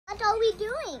What are we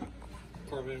doing?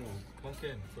 Carving a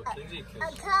pumpkin for Kinsey.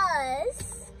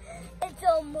 Because it's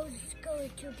almost going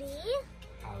to be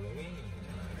Halloween.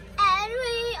 And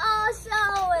we are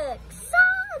so excited.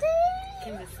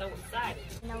 Kim is so excited.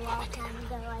 A long time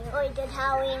ago, I did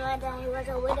Halloween when I was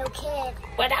a little kid.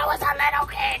 When I was a little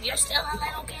kid, you're still a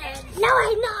little kid. No,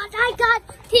 I'm not. I got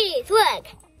teeth. Look.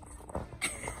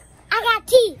 I got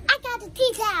teeth. I got the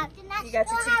teeth out. And I You got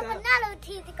your still teeth have out? another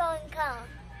teeth going to come.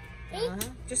 See?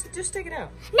 Just take it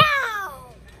out.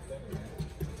 No!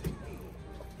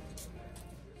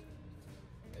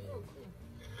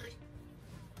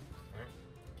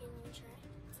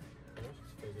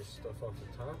 Take this stuff off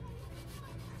the top.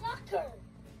 Sucker!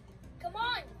 Come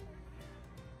on!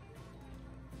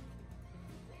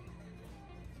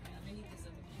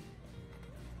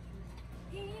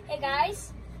 Hey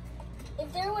guys,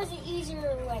 if there was an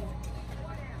easier way,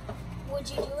 would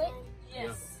you do it?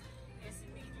 Yes. Yes,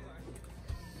 indeed you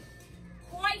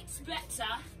are. Quite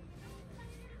better.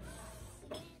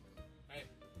 Hey,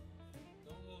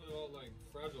 don't hold it all like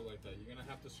fragile like that. You're gonna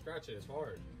have to scratch it. It's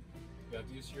hard. You have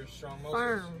to use your strong muscles.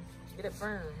 Firm. Get it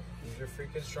firm. Use your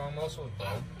freaking strong muscles, bro.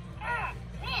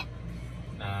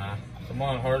 Nah, come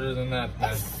on, harder than that,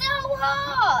 man. It's so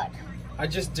hard! I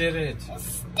just did it. It's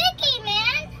sticky,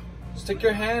 man! Stick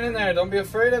your hand in there. Don't be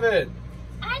afraid of it.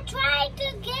 I tried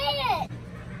to get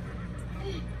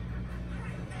it!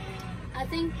 I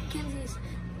think Kenzie's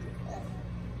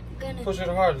gonna... Push it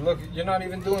hard. Look, you're not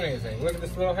even doing anything. Look at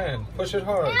this little hand. Push it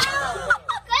hard. No!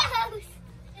 Gross!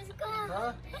 It's gross!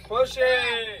 Huh? Push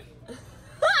it!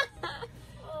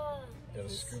 Oh, You gotta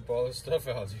scoop all this stuff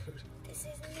out, dude. this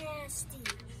is nasty.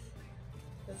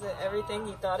 Is it everything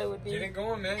you thought it would be? Get it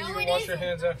going, man. No, You can it wash your isn't.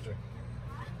 hands after.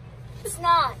 It's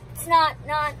not. It's not.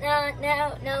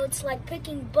 No. It's like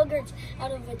picking boogers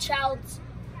out of a child's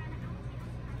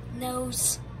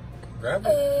nose. Grab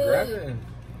it. Grab it. And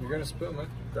you're gonna spill, man.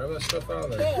 Grab that stuff out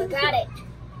of there. Okay, I got it.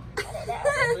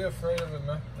 Don't be afraid of it,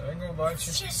 man. I ain't gonna bite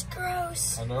It's you. just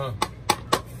gross. I know.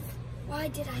 Why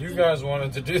did I You do guys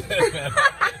wanted to do that, man.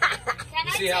 Can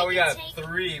You I see how we take got a take?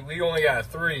 3? We only got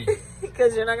 3.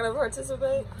 Because you're not going to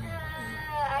participate?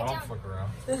 I I don't don't. fuck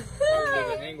around. Give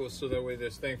an angle so that way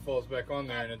this thing falls back on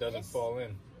there and it doesn't fall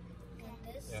in.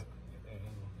 Like this? Yeah.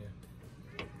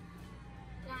 Can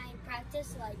I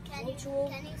practice like mutual?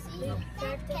 Can you see?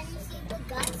 Can you see the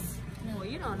guts? No,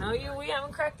 you don't know. We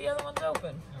haven't cracked the other ones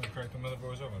open. Yeah, crack the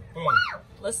motherboards open. Boom.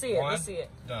 Let's see it. One. Let's see it.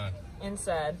 Done.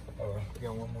 Inside. Oh, you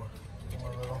got one more.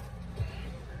 One more little.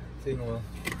 Thing one.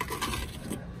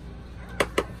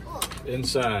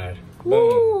 Inside. Boom.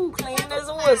 Woo! Clean as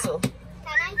a whistle. Can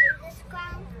I use this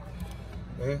crown?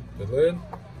 The lid.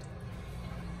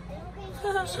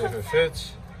 See if it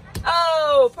fits.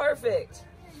 Oh, perfect.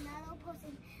 Another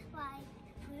person like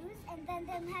bruise and then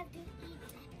them have to eat.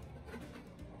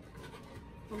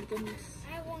 Oh, goodness. I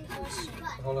have one question.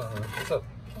 Hold on. What's up?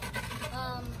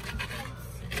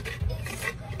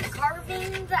 Is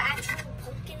carving the actual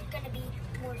pumpkin gonna be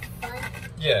more fun?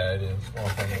 Yeah, it is. More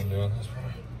fun than doing this one.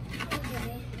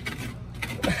 Okay.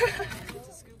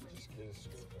 Just get a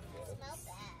scoop of that. Smells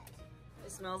bad.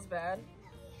 It smells bad.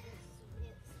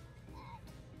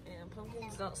 And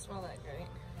pumpkins don't smell that great.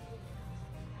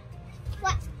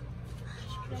 What?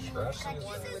 Just scratch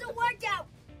this. This is a workout.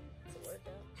 It's a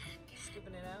workout.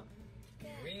 Scooping it out.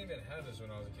 We didn't even have this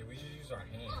when I was a kid. We just used our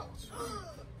hands.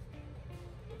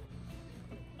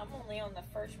 I'm only on the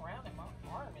first round and my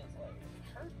arm is like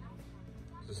hurting.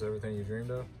 Is this everything you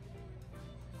dreamed of?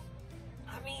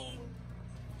 I mean,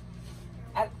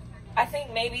 I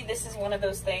think maybe this is one of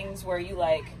those things where you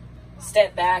like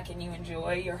step back and you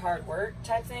enjoy your hard work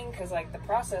type thing, because like the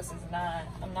process is not,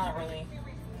 I'm not really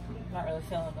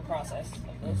feeling the process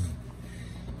of this.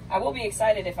 I will be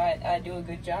excited if I do a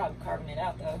good job carving it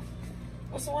out though.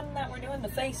 What's the one that we're doing? The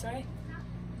face, right?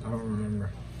 I don't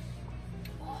remember.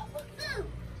 Oh,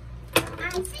 I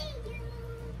see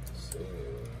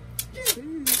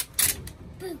you.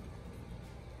 Boo.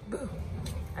 Boo.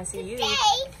 I see you.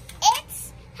 Today,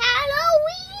 it's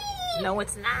Halloween. No,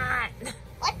 it's not.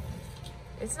 What?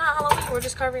 It's not Halloween. We're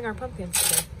just carving our pumpkins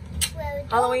today. Well,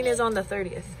 Halloween is on the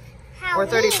 30th.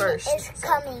 Halloween 31st. is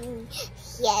coming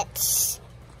yet.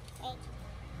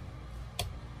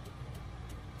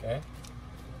 Okay.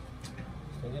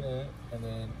 Stick it in, and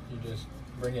then you just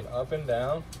bring it up and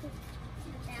down.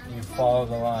 You follow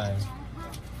the line.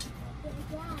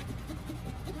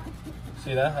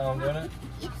 See that? How I'm doing it?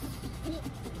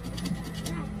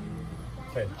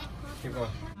 Okay. Keep going.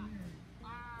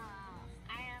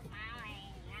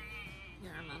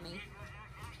 You're a mummy.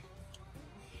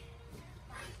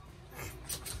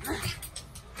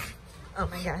 Oh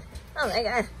my god. Oh my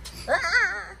god.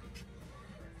 Ah!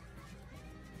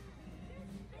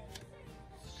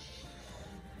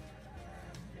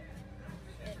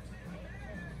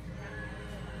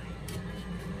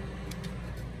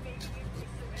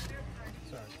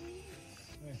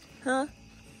 Huh?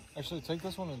 Actually, take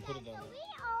this one and put it down So there. we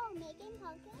are making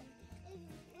pumpkin. It's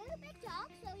a little bit dark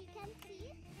so you can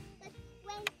see. But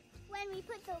when we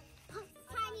put the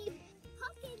tiny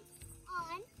pumpkin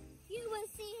on, you will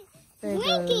see There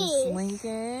Winkies. goes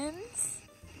Lincoln's.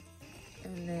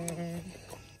 And then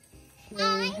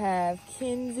here we have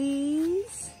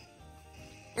Kinsey's.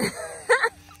 Guys,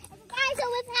 so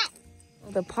with that.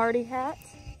 The party hat.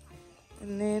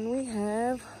 And then we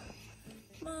have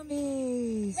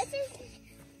Mommy's. This is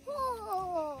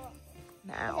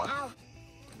Now. out.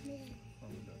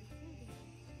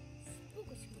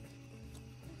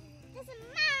 This is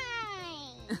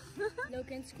mine. No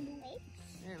can Skoolie.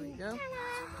 There we go.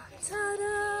 Ta-da.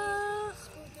 Ta-da!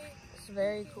 It's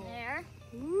very cool. There.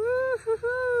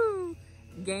 Woo-hoo-hoo!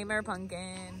 Gamer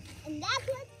pumpkin. And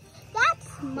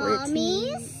that's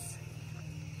Mommy's.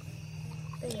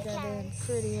 I think that did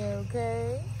pretty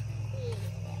okay.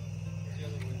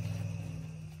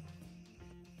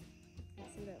 Can't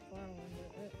see that far one, but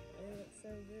it looks so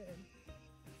good.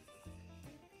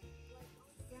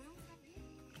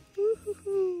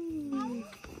 Woo-hoo-hoo!